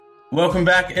Welcome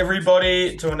back,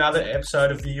 everybody, to another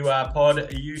episode of the UR Pod.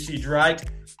 Usage rate.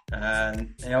 How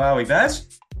are we,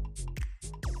 Baz?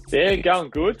 Yeah, going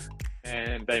good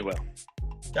and been well.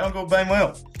 Going good, been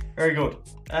well. Very good.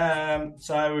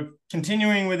 So we're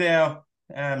continuing with our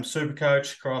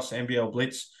SuperCoach cross NBL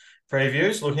Blitz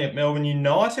previews, looking at Melbourne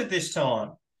United this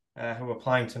time, who are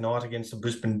playing tonight against the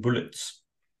Brisbane Bullets.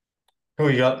 Who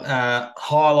you got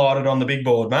highlighted on the big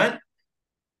board, mate?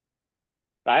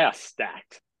 They are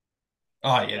stacked.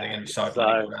 Oh, yeah, they're going to be so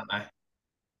bloody good, aren't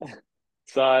they?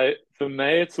 So for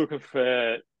me, it's looking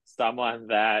for someone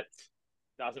that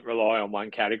doesn't rely on one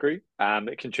category,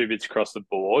 that contributes across the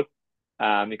board.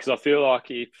 Because I feel like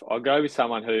if I go with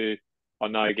someone who I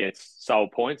know gets sole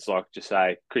points, like just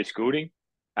say Chris Goulding,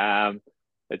 at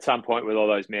some point with all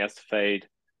those mouths to feed,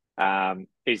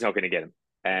 he's not going to get them.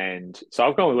 And so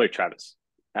I've gone with Luke Travers.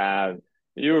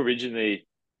 You originally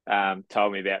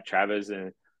told me about Travers,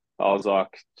 and I was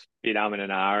like, bit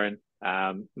and ahhing,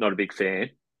 not a big fan.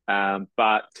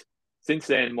 But since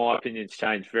then, my opinion's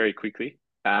changed very quickly.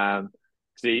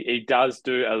 He does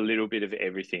do a little bit of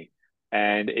everything.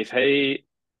 And if he,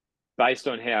 based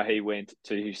on how he went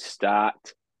to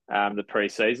start the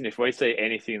preseason, if we see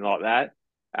anything like that,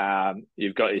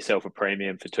 you've got yourself a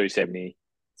premium for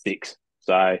 276.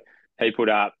 So he put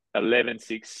up 11,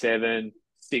 6, 7,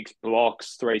 6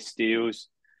 blocks, 3 steals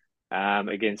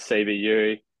against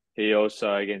CBU. He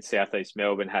also, against Southeast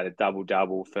Melbourne, had a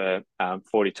double-double for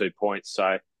 42 points.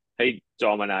 So he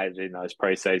dominated in those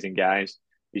preseason games.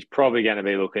 He's probably going to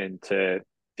be looking to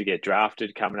get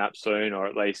drafted coming up soon, or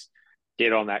at least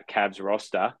get on that Cavs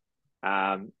roster.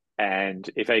 And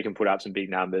if he can put up some big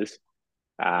numbers,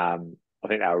 I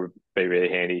think that would be really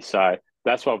handy. So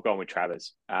that's why I've gone with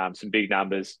Travers. Some big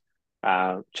numbers,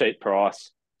 cheap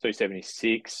price,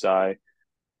 276. So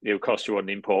it'll cost you what an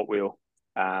import will.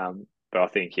 But I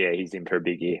think, yeah, he's in for a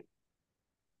big year.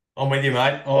 I'm with you,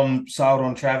 mate. I'm sold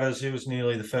on Travers. He was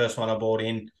nearly the first one I bought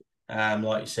in.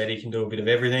 Like you said, he can do a bit of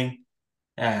everything.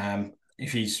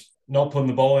 If he's not putting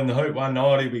the ball in the hoop one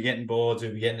night, he'll be getting boards,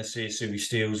 he'll be getting assists, he'll be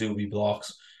steals, he'll be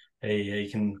blocks. He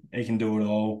can do it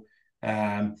all.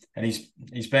 And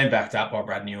he's been backed up by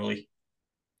Brad Newley.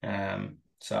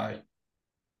 So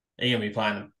he's gonna be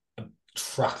playing a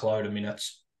truckload of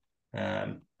minutes.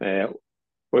 Yeah.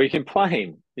 Well, you can play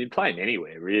him. You can play him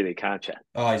anywhere, really, can't you?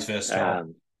 Oh, he's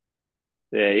versatile.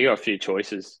 Yeah, you got a few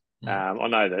choices. Mm. I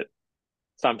know that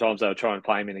sometimes they'll try and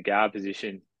play him in a guard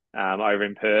position over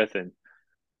in Perth, and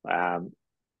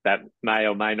that may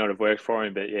or may not have worked for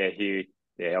him. But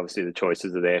yeah, obviously the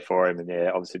choices are there for him, and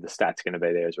yeah, obviously the stats going to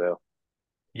be there as well.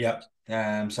 Yep.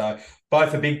 So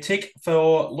both a big tick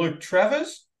for Luke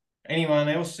Travers. Anyone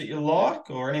else that you like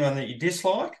or anyone that you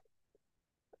dislike?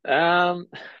 Well,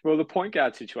 the point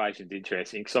guard situation is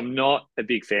interesting because I'm not a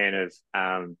big fan of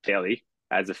Delhi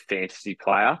as a fantasy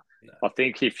player. No. I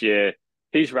think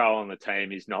his role on the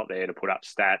team is not there to put up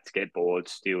stats, get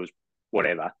boards, steals,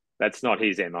 whatever. That's not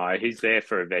his MO. He's there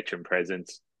for a veteran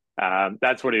presence.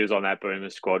 That's what he was on that Boomer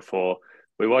squad for.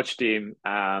 We watched him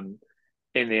in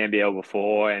the NBL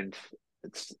before, and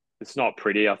it's not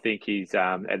pretty. I think he's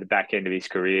at the back end of his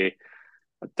career.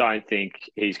 I don't think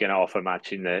he's going to offer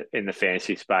much in the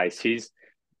fantasy space.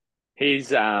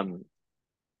 His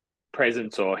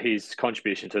presence or his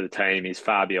contribution to the team is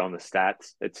far beyond the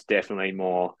stats. It's definitely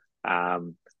more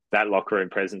that locker room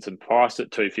presence, and priced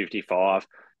at 255.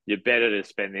 You're better to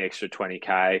spend the extra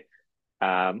 20K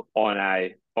on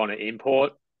an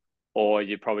import, or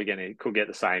you're probably could get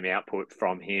the same output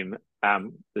from him,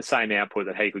 the same output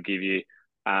that he could give you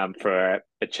for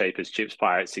a cheapest chips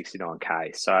player at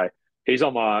 69K. So he's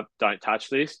on my don't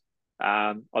touch list.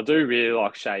 I do really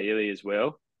like Shea Ely as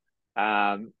well.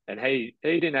 And he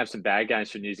didn't have some bad games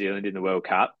for New Zealand in the World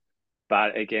Cup.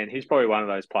 But again, he's probably one of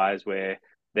those players where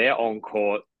their on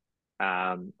court,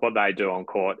 what they do on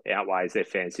court outweighs their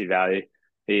fantasy value.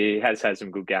 He has had some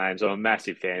good games. I'm a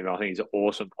massive fan. I think he's an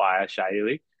awesome player, Shea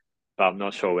Ely, but I'm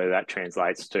not sure whether that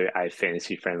translates to a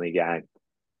fantasy friendly game.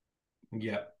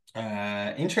 Yeah.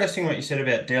 Interesting what you said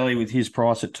about Delhi with his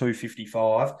price at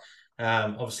 255.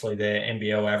 Obviously, their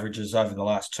NBL averages over the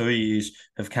last 2 years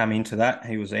have come into that.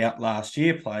 He was out last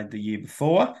year, played the year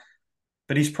before,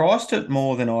 but he's priced at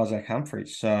more than Isaac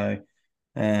Humphries. So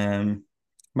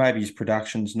maybe his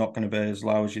production's not going to be as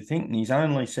low as you think. And he's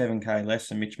only 7K less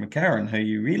than Mitch McCarron, who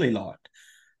you really liked.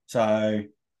 So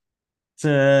it's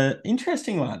an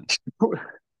interesting one.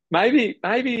 Maybe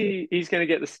he's going to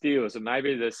get the steals, and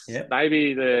Yep.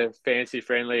 maybe the fancy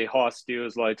friendly high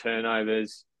steals, low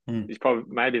turnovers. Mm. He's probably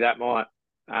maybe that might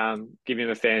give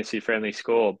him a fantasy friendly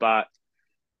score. But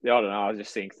yeah, I don't know. I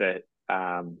just think that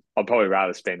I'd probably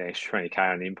rather spend an extra 20K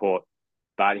on import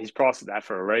but he's priced at that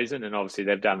for a reason, and obviously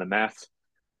they've done the maths.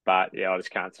 But yeah, I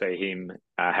just can't see him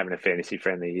having a fantasy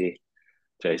friendly year.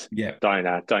 Jeez, Yeah.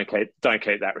 don't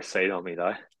keep that receipt on me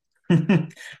though.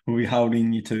 We'll be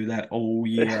holding you to that all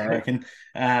year, I reckon.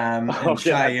 I'll And get that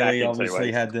Shea back Ely in 2 weeks.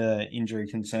 obviously had the injury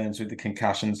concerns with the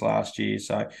concussions last year.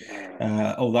 So,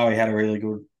 Yeah, although he had a really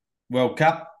good World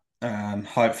Cup,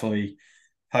 hopefully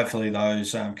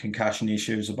those concussion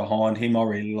issues are behind him. I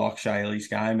really like Shea Ely's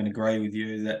game and agree with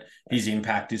you that his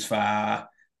impact is far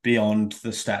beyond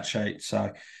the stat sheet.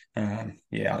 So,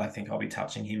 yeah, I don't think I'll be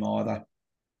touching him either.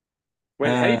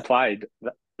 when he Uh, played,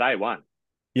 they won.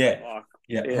 yeah, Like,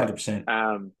 yeah, yeah. 100%.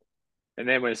 And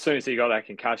then as soon as he got that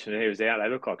concussion and he was out, they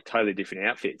looked like a totally different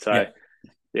outfit. So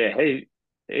Yeah. yeah,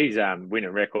 he's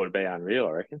winning record would be unreal,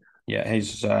 I reckon. Yeah,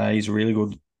 he's a really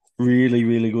good,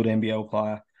 really good NBL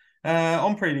player.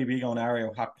 I'm pretty big on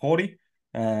Ariel Huckporty.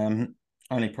 Um,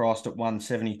 only priced at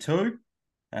 172.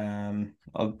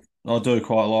 I do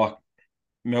quite like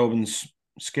Melbourne's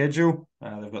schedule.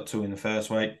 They've got two in the first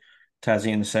week,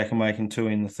 Tassie in the second week, and two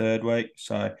in the third week.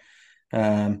 So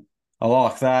I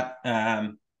like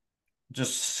that.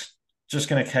 Just just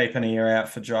going to keep an ear out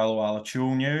for Joe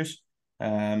Luala news.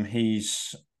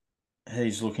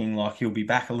 He's looking like he'll be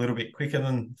back a little bit quicker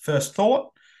than first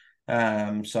thought. So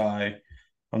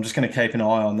I'm just going to keep an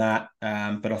eye on that.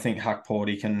 But I think Huck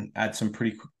Porty can add some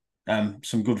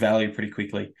good value pretty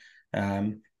quickly,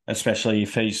 especially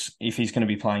if he's going to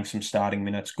be playing some starting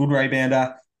minutes. Good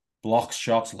rebounder, blocks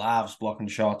shots, loves blocking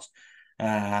shots.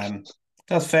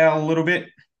 Does foul a little bit,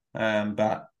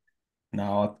 but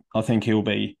no, I think he'll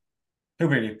be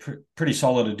a pretty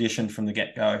solid addition from the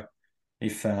get go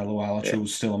if Luala Yeah,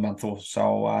 Chul's still a month or so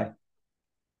away.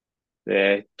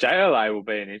 yeah. JLA will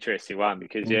be an interesting one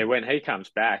because yeah, Mm, when he comes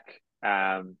back,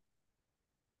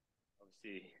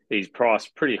 obviously he's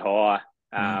priced pretty high,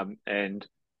 mm. and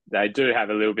they do have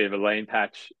a little bit of a lean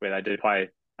patch where they do play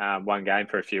one game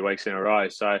for a few weeks in a row.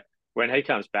 So when he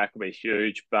comes back, will be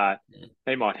huge, but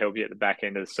he might help you at the back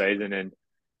end of the season. And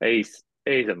he's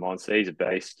a monster. He's a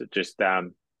beast. Just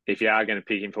if you are going to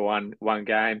pick him for one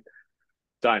game,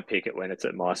 don't pick it when it's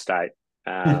at my state.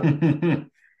 Um,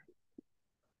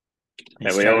 He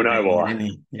and we all scattered know around there, why. didn't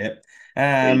he? Yep. He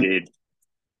Um, did.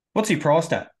 what's he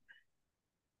priced at?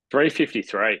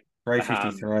 353. Um,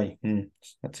 353.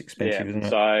 That's yeah. expensive, isn't it?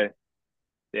 So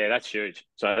yeah, that's huge.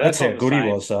 So That's that's how on the good he same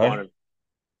was, though. kind of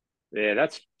yeah.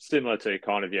 That's similar to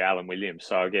kind of your Alan Williams.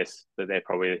 So I guess that they're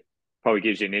probably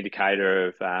gives you an indicator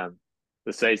of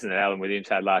the season that Alan Williams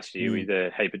had last year Mm. with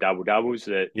a heap of double doubles.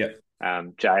 That Yep.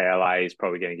 JLA is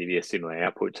probably going to give you a similar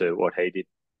output to what he did.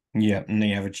 Yeah, and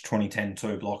he averaged 20, 10,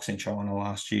 2 blocks in China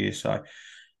last year, so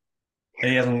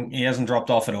he hasn't dropped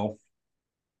off at all.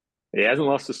 He hasn't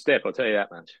lost a step. I'll tell you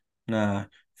that much. No.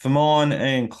 For mine,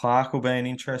 Ian Clark will be an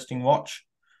interesting watch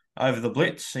over the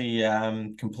Blitz. He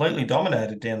completely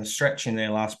dominated down the stretch in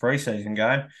their last preseason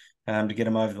game to get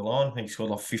him over the line. He scored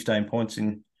like 15 points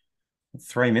in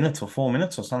 3 minutes or 4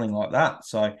 minutes or something like that.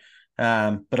 So,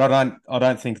 but I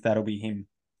don't think that'll be him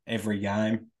every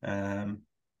game.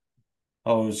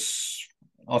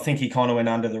 I think he kind of went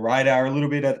under the radar a little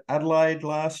bit at Adelaide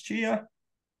last year,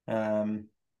 um,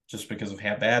 just because of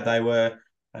how bad they were.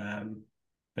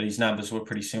 But his numbers were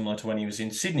pretty similar to when he was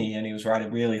in Sydney, and he was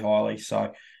rated really highly.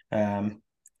 So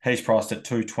he's priced at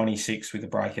 226 with a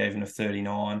break even of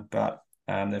 39. But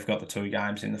they've got the two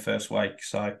games in the first week,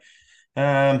 so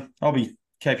I'll be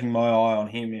keeping my eye on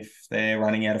him if they're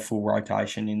running out of full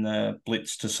rotation in the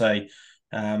Blitz to see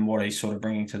what he's sort of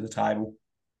bringing to the table.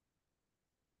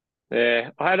 Yeah,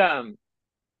 I had a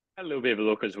little bit of a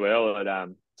look as well at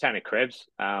Tanner Krebs.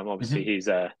 Obviously Mm-hmm. he's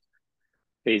a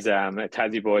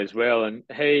Tassie boy as well, and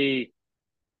he's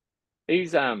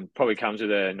probably comes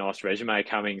with a nice resume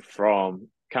coming from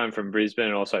Brisbane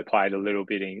and also played a little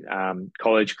bit in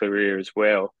college career as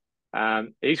well.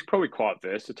 He's probably quite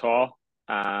versatile.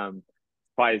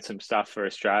 Played some stuff for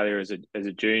Australia as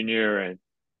a junior,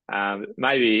 and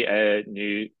maybe a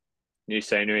new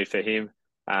scenery for him.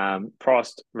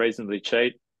 Priced reasonably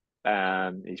cheap.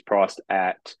 He's priced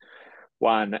at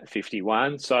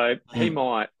 151, so he Mm.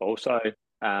 might also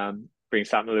bring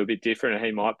something a little bit different, and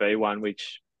he might be one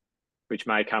which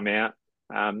may come out.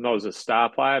 Not as a star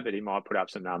player, but he might put up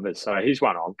some numbers. So he's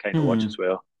one I'm keen to watch Mm. as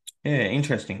well. Yeah,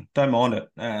 interesting. Don't mind it.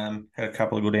 Had a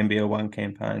couple of good NBL one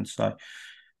campaigns, so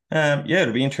yeah,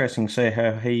 it'll be interesting to see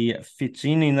how he fits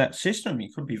in that system.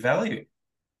 He could be value.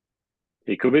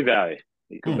 He could be value.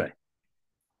 He could Hmm. be.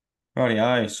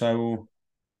 Rightio. So we'll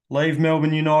leave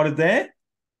Melbourne United there,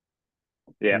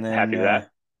 Yeah, and then happy with that.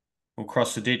 we'll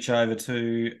cross the ditch over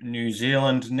to New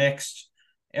Zealand next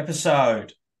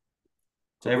episode.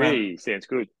 So everyone, Sounds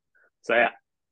good. See ya.